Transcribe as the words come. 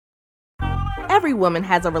Every woman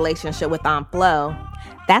has a relationship with Aunt Flo.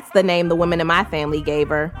 That's the name the women in my family gave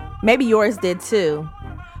her. Maybe yours did too.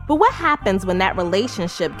 But what happens when that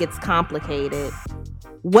relationship gets complicated?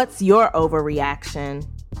 What's your overreaction?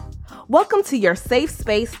 Welcome to your safe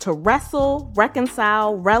space to wrestle,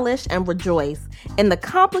 reconcile, relish, and rejoice in the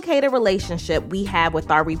complicated relationship we have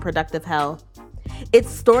with our reproductive health. It's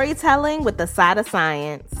storytelling with a side of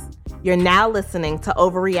science. You're now listening to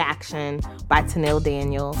Overreaction by Tenille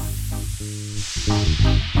Daniels.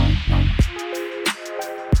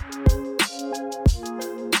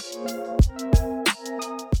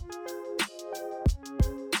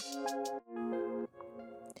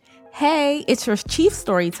 Hey, it's your chief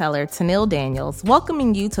storyteller, Tenille Daniels,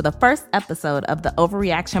 welcoming you to the first episode of the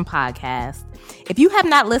Overreaction podcast. If you have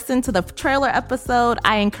not listened to the trailer episode,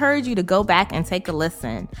 I encourage you to go back and take a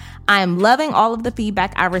listen. I am loving all of the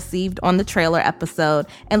feedback I received on the trailer episode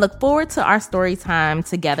and look forward to our story time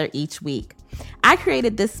together each week. I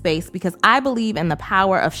created this space because I believe in the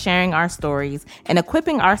power of sharing our stories and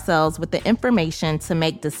equipping ourselves with the information to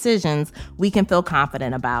make decisions we can feel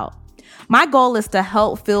confident about. My goal is to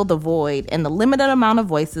help fill the void in the limited amount of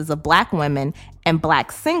voices of Black women and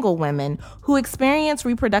Black single women who experience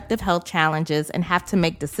reproductive health challenges and have to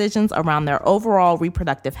make decisions around their overall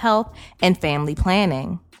reproductive health and family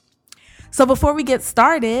planning. So before we get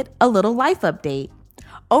started, a little life update.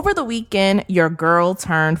 Over the weekend, your girl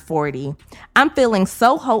turned 40. I'm feeling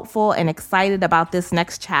so hopeful and excited about this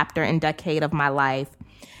next chapter and decade of my life.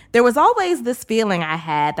 There was always this feeling I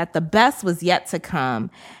had that the best was yet to come,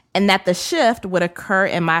 and that the shift would occur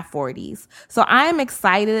in my 40s. So I am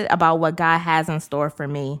excited about what God has in store for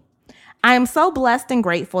me. I am so blessed and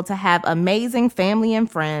grateful to have amazing family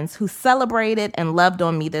and friends who celebrated and loved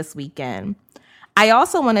on me this weekend. I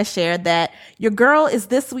also want to share that your girl is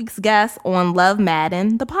this week's guest on Love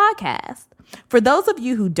Madden, the podcast. For those of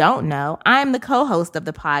you who don't know, I am the co-host of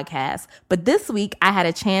the podcast, but this week I had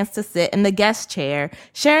a chance to sit in the guest chair,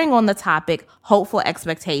 sharing on the topic Hopeful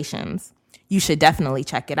Expectations. You should definitely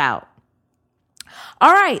check it out.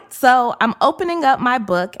 All right, so I'm opening up my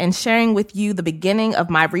book and sharing with you the beginning of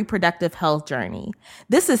my reproductive health journey.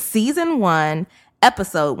 This is Season 1,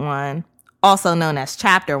 Episode 1, also known as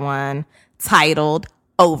Chapter 1, titled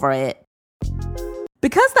Over It.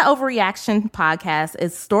 Because the Overreaction podcast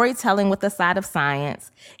is storytelling with a side of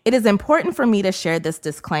science, it is important for me to share this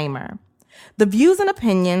disclaimer. The views and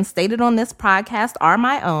opinions stated on this podcast are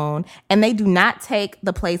my own, and they do not take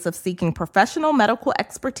the place of seeking professional medical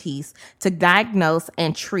expertise to diagnose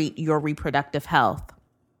and treat your reproductive health.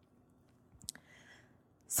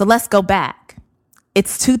 So let's go back.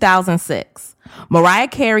 It's 2006. Mariah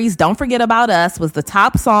Carey's Don't Forget About Us was the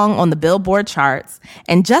top song on the Billboard charts,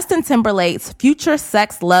 and Justin Timberlake's Future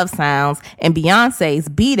Sex Love Sounds and Beyonce's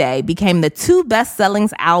B-Day became the two best-selling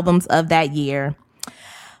albums of that year.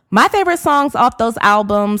 My favorite songs off those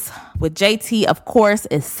albums, with JT, of course,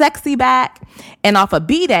 is Sexy Back. And off of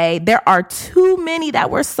B-Day, there are too many that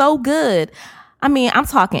were so good. I mean, I'm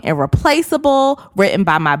talking Irreplaceable, written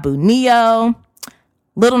by my boo Neo.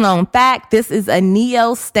 Little known fact, this is a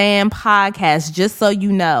Neo Stan podcast, just so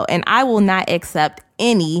you know. And I will not accept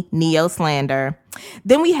any Neo slander.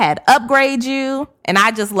 Then we had Upgrade You. And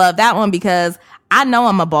I just love that one because I know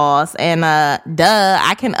I'm a boss, and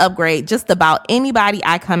I can upgrade just about anybody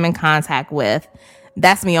I come in contact with.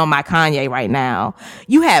 That's me on my Kanye right now.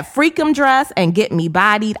 You have Freakum Dress and Get Me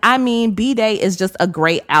Bodied. I mean, B-Day is just a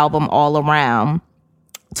great album all around.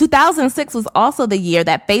 2006 was also the year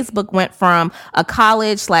that Facebook went from a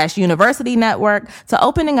college/university network to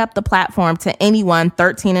opening up the platform to anyone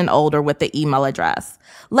 13 and older with the email address.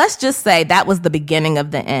 Let's just say that was the beginning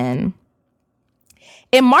of the end.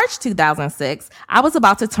 In March 2006, I was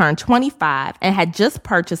about to turn 25 and had just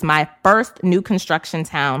purchased my first new construction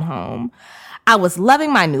townhome. I was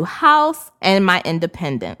loving my new house and my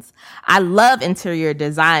independence. I love interior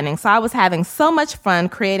designing, so I was having so much fun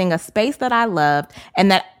creating a space that I loved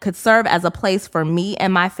and that could serve as a place for me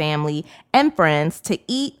and my family and friends to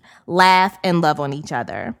eat, laugh, and love on each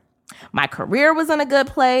other. My career was in a good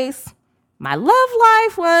place. My love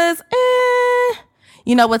life was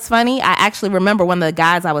You know what's funny? I actually remember one of the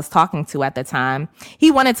guys I was talking to at the time. He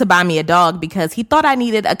wanted to buy me a dog because he thought I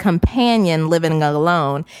needed a companion living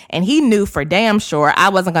alone. And he knew for damn sure I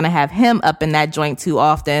wasn't going to have him up in that joint too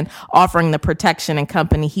often, offering the protection and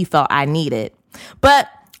company he felt I needed. But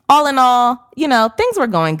all in all, things were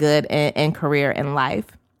going good in career and life.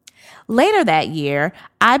 Later that year,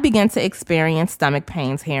 I began to experience stomach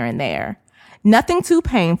pains here and there. Nothing too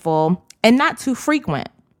painful and not too frequent.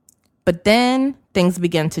 But then things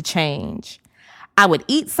began to change. I would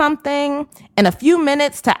eat something, and a few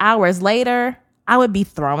minutes to hours later, I would be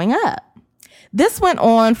throwing up. This went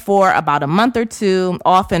on for about a month or two,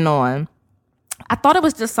 off and on. I thought it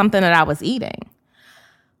was just something that I was eating.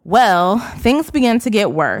 Well, things began to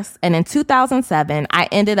get worse, and in 2007, I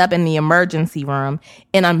ended up in the emergency room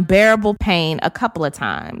in unbearable pain a couple of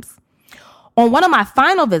times. On one of my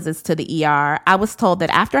final visits to the ER, I was told that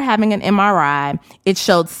after having an MRI, it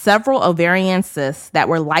showed several ovarian cysts that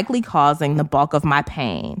were likely causing the bulk of my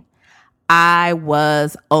pain. I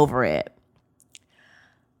was over it.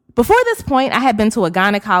 Before this point, I had been to a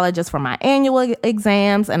gynecologist for my annual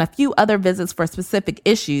exams and a few other visits for specific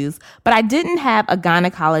issues, but I didn't have a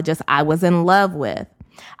gynecologist I was in love with.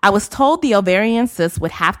 I was told the ovarian cysts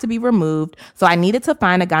would have to be removed, so I needed to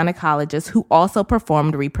find a gynecologist who also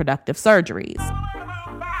performed reproductive surgeries.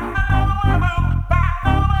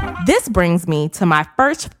 This brings me to my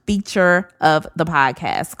first feature of the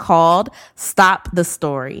podcast called Stop the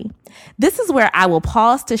Story. This is where I will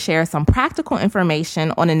pause to share some practical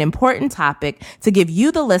information on an important topic to give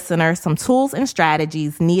you, the listener, some tools and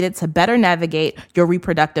strategies needed to better navigate your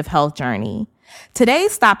reproductive health journey.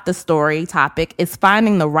 Today's Stop the Story topic is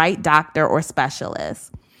finding the right doctor or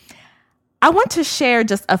specialist. I want to share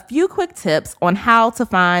just a few quick tips on how to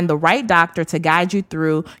find the right doctor to guide you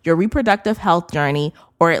through your reproductive health journey,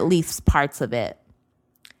 or at least parts of it.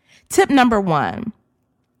 Tip number 1,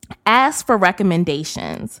 ask for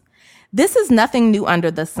recommendations. This is nothing new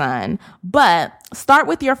under the sun, but start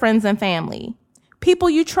with your friends and family, people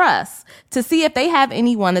you trust, to see if they have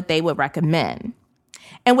anyone that they would recommend.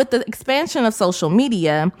 And with the expansion of social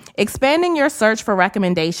media, expanding your search for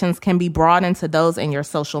recommendations can be broadened to those in your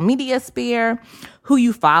social media sphere, who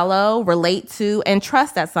you follow, relate to, and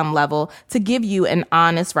trust at some level to give you an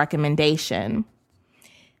honest recommendation.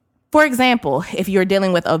 For example, if you're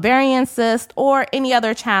dealing with ovarian cyst or any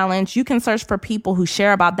other challenge, you can search for people who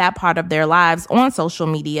share about that part of their lives on social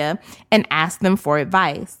media and ask them for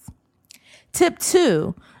advice. Tip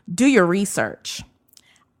 2, do your research.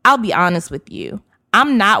 I'll be honest with you.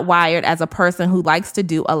 I'm not wired as a person who likes to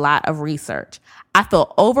do a lot of research. I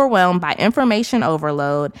feel overwhelmed by information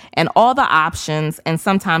overload and all the options and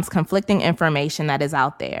sometimes conflicting information that is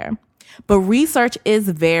out there. But research is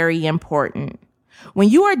very important. When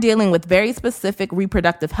you are dealing with very specific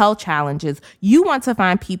reproductive health challenges, you want to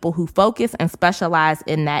find people who focus and specialize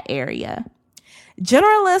in that area.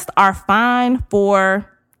 Generalists are fine for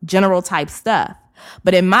general type stuff,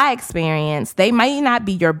 but in my experience, they might not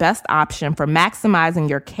be your best option for maximizing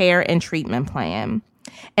your care and treatment plan.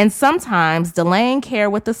 And sometimes delaying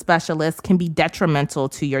care with the specialist can be detrimental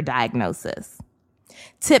to your diagnosis.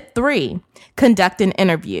 Tip 3, conduct an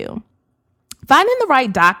interview. Finding the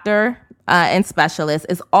right doctor and specialist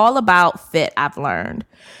is all about fit, I've learned.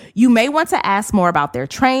 You may want to ask more about their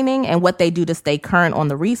training and what they do to stay current on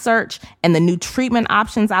the research and the new treatment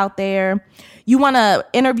options out there. You want to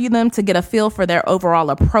interview them to get a feel for their overall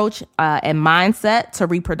approach and mindset to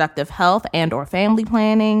reproductive health and or family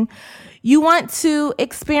planning. You want to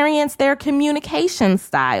experience their communication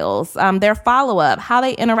styles, their follow-up, how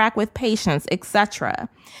they interact with patients, etc.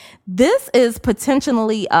 This is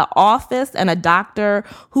potentially an office and a doctor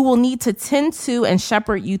who will need to tend to and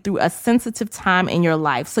shepherd you through a sensitive time in your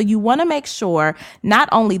life. So you want to make sure not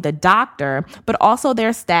only the doctor, but also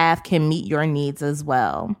their staff can meet your needs as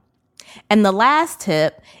well. And the last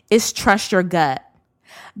tip is trust your gut.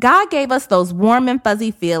 God gave us those warm and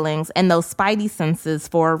fuzzy feelings and those spidey senses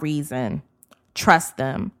for a reason. Trust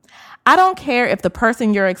them. I don't care if the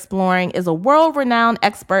person you're exploring is a world-renowned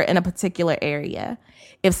expert in a particular area.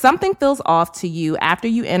 If something feels off to you after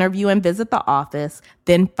you interview and visit the office,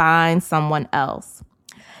 then find someone else.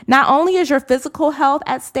 Not only is your physical health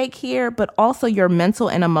at stake here, but also your mental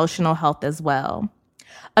and emotional health as well.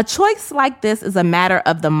 A choice like this is a matter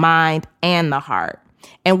of the mind and the heart,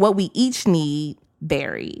 and what we each need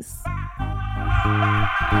varies.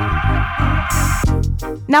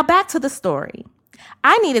 Now back to the story.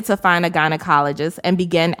 I needed to find a gynecologist and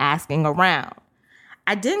began asking around.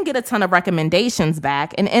 I didn't get a ton of recommendations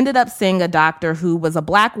back and ended up seeing a doctor who was a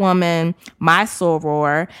Black woman, my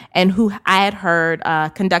soror, and who I had heard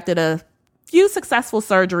conducted a few successful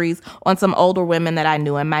surgeries on some older women that I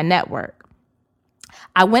knew in my network.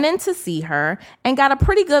 I went in to see her and got a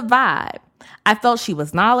pretty good vibe. I felt she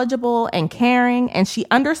was knowledgeable and caring, and she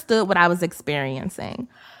understood what I was experiencing.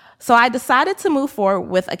 So I decided to move forward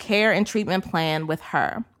with a care and treatment plan with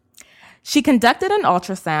her. She conducted an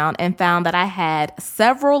ultrasound and found that I had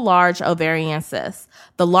several large ovarian cysts,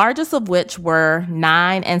 the largest of which were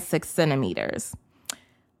 9 and 6 centimeters.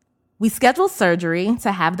 We scheduled surgery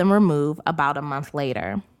to have them removed about a month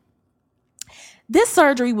later. This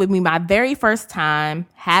surgery would be my very first time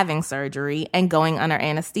having surgery and going under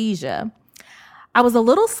anesthesia. I was a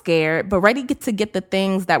little scared, but ready to get the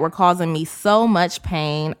things that were causing me so much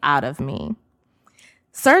pain out of me.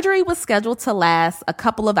 Surgery was scheduled to last a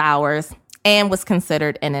couple of hours and was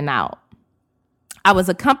considered in and out. I was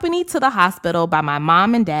accompanied to the hospital by my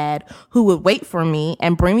mom and dad, who would wait for me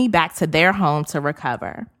and bring me back to their home to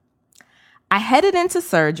recover. I headed into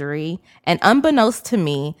surgery, and unbeknownst to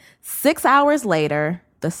me, 6 hours later,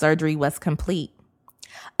 the surgery was complete.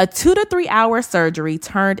 A 2 to 3 hour surgery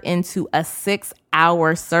turned into a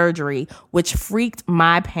 6-hour surgery, which freaked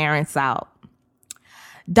my parents out.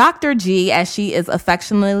 Dr. G, as she is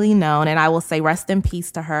affectionately known, and I will say rest in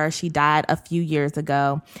peace to her, she died a few years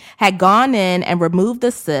ago, had gone in and removed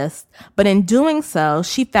the cyst, but in doing so,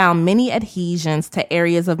 she found many adhesions to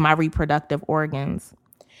areas of my reproductive organs.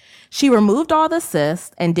 She removed all the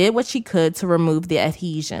cysts and did what she could to remove the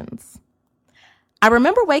adhesions. I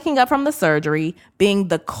remember waking up from the surgery being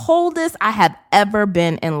the coldest I have ever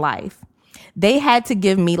been in life. They had to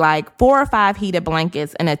give me like 4 or 5 heated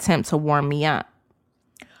blankets in an attempt to warm me up.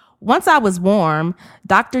 Once I was warm,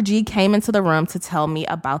 Dr. G came into the room to tell me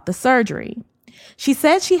about the surgery. She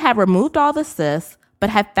said she had removed all the cysts,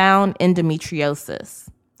 but had found endometriosis.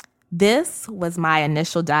 This was my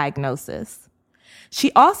initial diagnosis.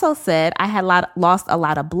 She also said I had lost a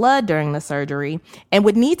lot of blood during the surgery and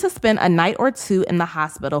would need to spend a night or 2 in the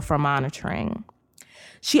hospital for monitoring.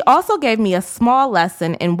 She also gave me a small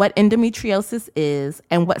lesson in what endometriosis is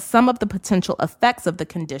and what some of the potential effects of the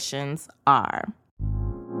conditions are.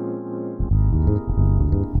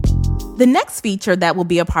 The next feature that will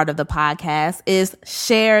be a part of the podcast is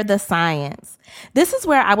Share the Science. This is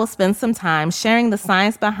where I will spend some time sharing the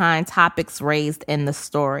science behind topics raised in the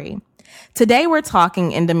story. Today we're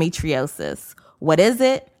talking endometriosis. What is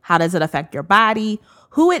it? How does it affect your body?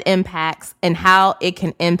 Who it impacts? And how it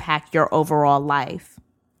can impact your overall life.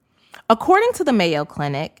 According to the Mayo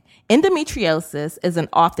Clinic, endometriosis is an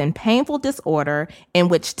often painful disorder in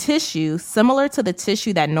which tissue similar to the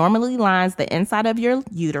tissue that normally lines the inside of your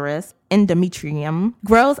uterus, endometrium,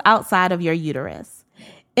 grows outside of your uterus.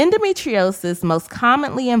 Endometriosis most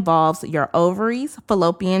commonly involves your ovaries,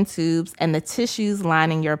 fallopian tubes, and the tissues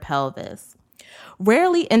lining your pelvis.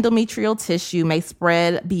 Rarely, endometrial tissue may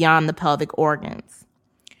spread beyond the pelvic organs.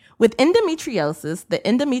 With endometriosis, the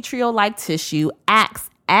endometrial-like tissue acts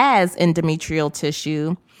as endometrial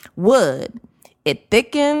tissue would. It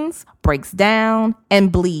thickens, breaks down, and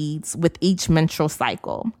bleeds with each menstrual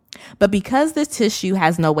cycle. But because the tissue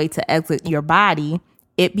has no way to exit your body,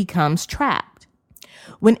 it becomes trapped.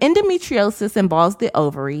 When endometriosis involves the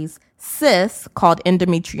ovaries, cysts, called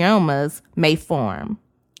endometriomas, may form.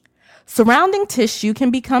 Surrounding tissue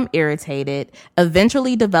can become irritated,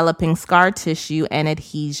 eventually developing scar tissue and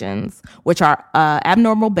adhesions, which are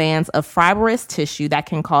abnormal bands of fibrous tissue that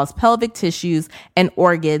can cause pelvic tissues and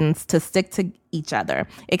organs to stick to each other.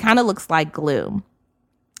 It kind of looks like glue.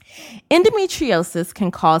 Endometriosis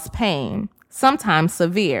can cause pain, sometimes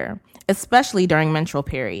severe, especially during menstrual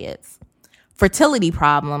periods. Fertility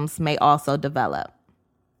problems may also develop.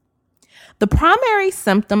 The primary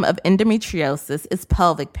symptom of endometriosis is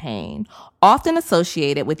pelvic pain, often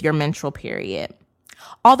associated with your menstrual period.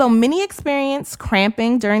 Although many experience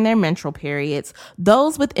cramping during their menstrual periods,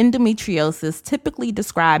 those with endometriosis typically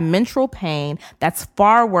describe menstrual pain that's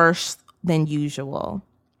far worse than usual.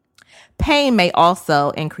 Pain may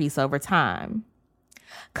also increase over time.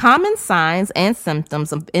 Common signs and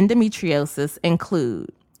symptoms of endometriosis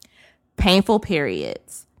include painful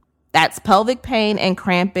periods. That's pelvic pain and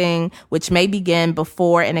cramping, which may begin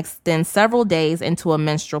before and extend several days into a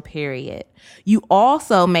menstrual period. You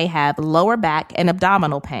also may have lower back and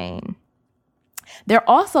abdominal pain. There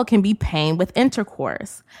also can be pain with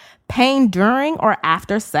intercourse. Pain during or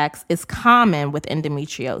after sex is common with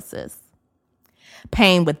endometriosis.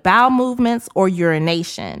 Pain with bowel movements or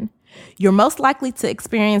urination. You're most likely to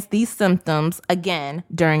experience these symptoms again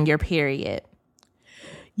during your period.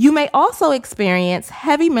 You may also experience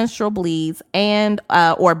heavy menstrual bleeds and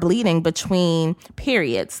or bleeding between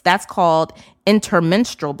periods. That's called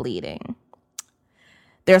intermenstrual bleeding.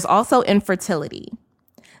 There's also infertility.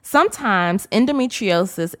 Sometimes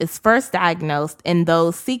endometriosis is first diagnosed in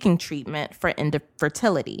those seeking treatment for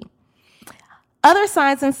infertility. Other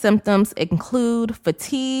signs and symptoms include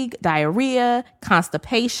fatigue, diarrhea,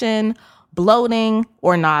 constipation, bloating,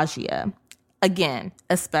 or nausea. Again,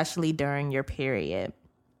 especially during your period.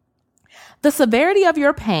 The severity of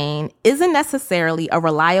your pain isn't necessarily a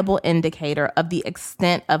reliable indicator of the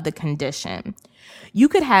extent of the condition. You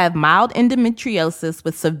could have mild endometriosis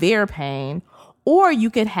with severe pain, or you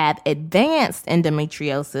could have advanced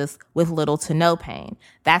endometriosis with little to no pain.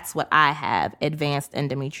 That's what I have, advanced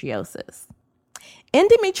endometriosis.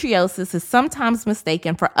 Endometriosis is sometimes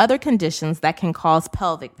mistaken for other conditions that can cause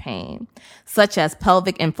pelvic pain, such as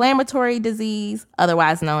pelvic inflammatory disease,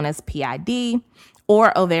 otherwise known as PID,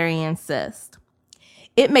 or ovarian cyst.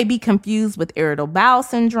 It may be confused with irritable bowel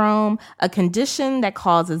syndrome, a condition that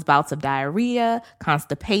causes bouts of diarrhea,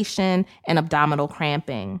 constipation, and abdominal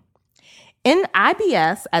cramping.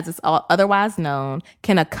 IBS, as it's otherwise known,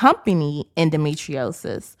 can accompany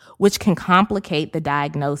endometriosis, which can complicate the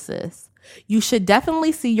diagnosis. You should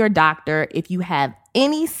definitely see your doctor if you have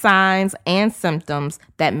any signs and symptoms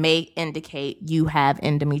that may indicate you have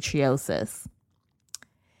endometriosis.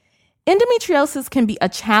 Endometriosis can be a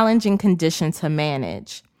challenging condition to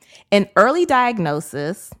manage. An early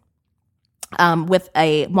diagnosis with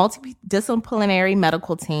a multidisciplinary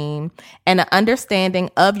medical team and an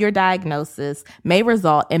understanding of your diagnosis may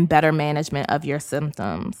result in better management of your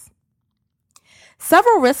symptoms.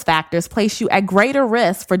 Several risk factors place you at greater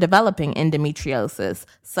risk for developing endometriosis,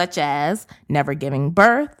 such as never giving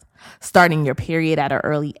birth, starting your period at an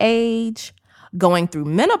early age, going through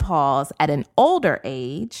menopause at an older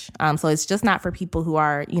age. So it's just not for people who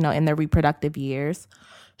are, in their reproductive years.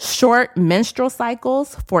 Short menstrual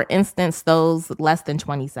cycles, for instance, those less than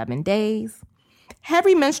 27 days.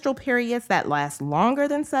 Heavy menstrual periods that last longer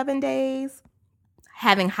than 7 days.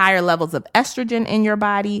 Having higher levels of estrogen in your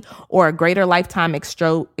body or a greater lifetime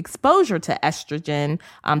exposure to estrogen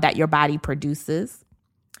that your body produces.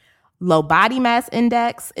 Low body mass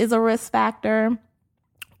index is a risk factor.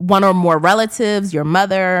 One or more relatives, your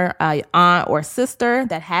mother, aunt, or sister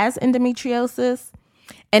that has endometriosis.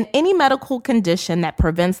 And any medical condition that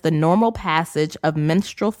prevents the normal passage of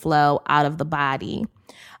menstrual flow out of the body.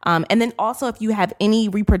 And then also if you have any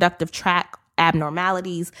reproductive tract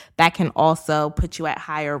abnormalities, that can also put you at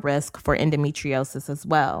higher risk for endometriosis as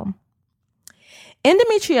well.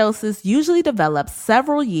 Endometriosis usually develops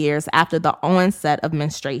several years after the onset of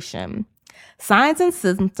menstruation. Signs and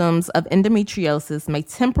symptoms of endometriosis may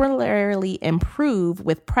temporarily improve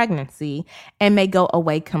with pregnancy and may go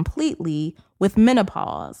away completely with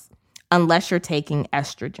menopause, unless you're taking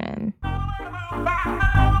estrogen.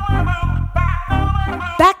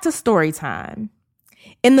 Back to story time.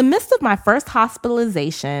 In the midst of my first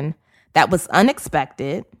hospitalization that was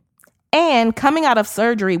unexpected and coming out of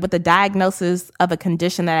surgery with a diagnosis of a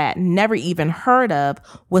condition that I had never even heard of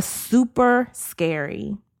was super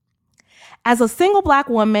scary. As a single Black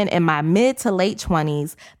woman in my mid to late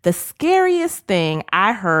 20s, the scariest thing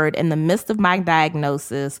I heard in the midst of my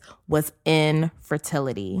diagnosis was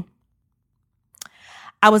infertility.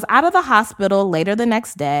 I was out of the hospital later the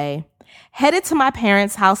next day, headed to my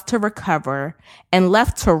parents' house to recover, and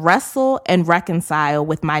left to wrestle and reconcile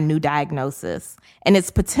with my new diagnosis and its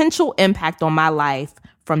potential impact on my life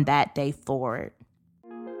from that day forward.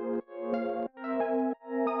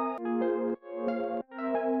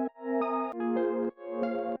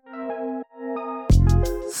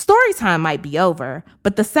 Storytime might be over,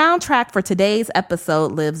 but the soundtrack for today's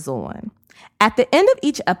episode lives on. At the end of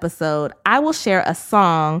each episode, I will share a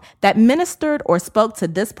song that ministered or spoke to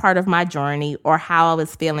this part of my journey or how I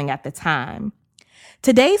was feeling at the time.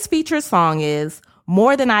 Today's featured song is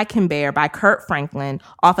More Than I Can Bear by Kirk Franklin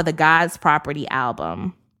off of the God's Property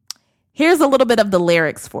album. Here's a little bit of the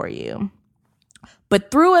lyrics for you.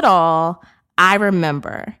 But through it all, I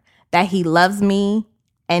remember that he loves me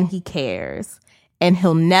and he cares, and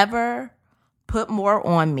he'll never put more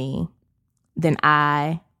on me than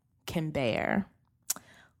I can bear.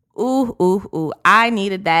 Ooh, ooh, ooh. I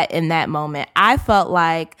needed that in that moment. I felt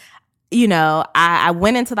like, I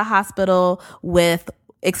went into the hospital with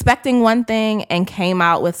expecting one thing and came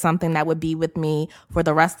out with something that would be with me for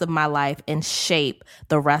the rest of my life and shape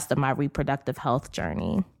the rest of my reproductive health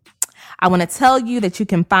journey. I want to tell you that you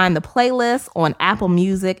can find the playlist on Apple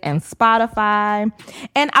Music and Spotify.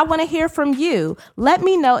 And I want to hear from you. Let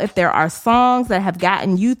me know if there are songs that have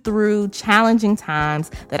gotten you through challenging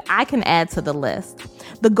times that I can add to the list.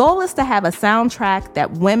 The goal is to have a soundtrack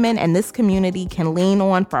that women in this community can lean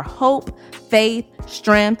on for hope, faith,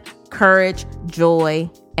 strength, courage, joy,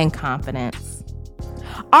 and confidence.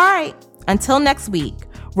 All right, until next week,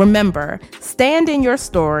 remember, stand in your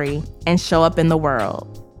story and show up in the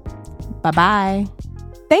world. Bye-bye.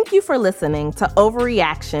 Thank you for listening to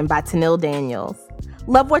Overreaction by Tenille Daniels.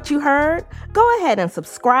 Love what you heard? Go ahead and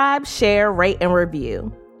subscribe, share, rate, and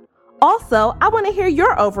review. Also, I want to hear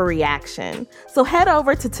your overreaction. So head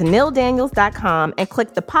over to TenilleDaniels.com and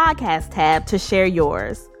click the podcast tab to share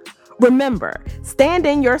yours. Remember, stand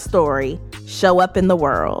in your story, show up in the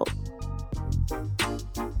world.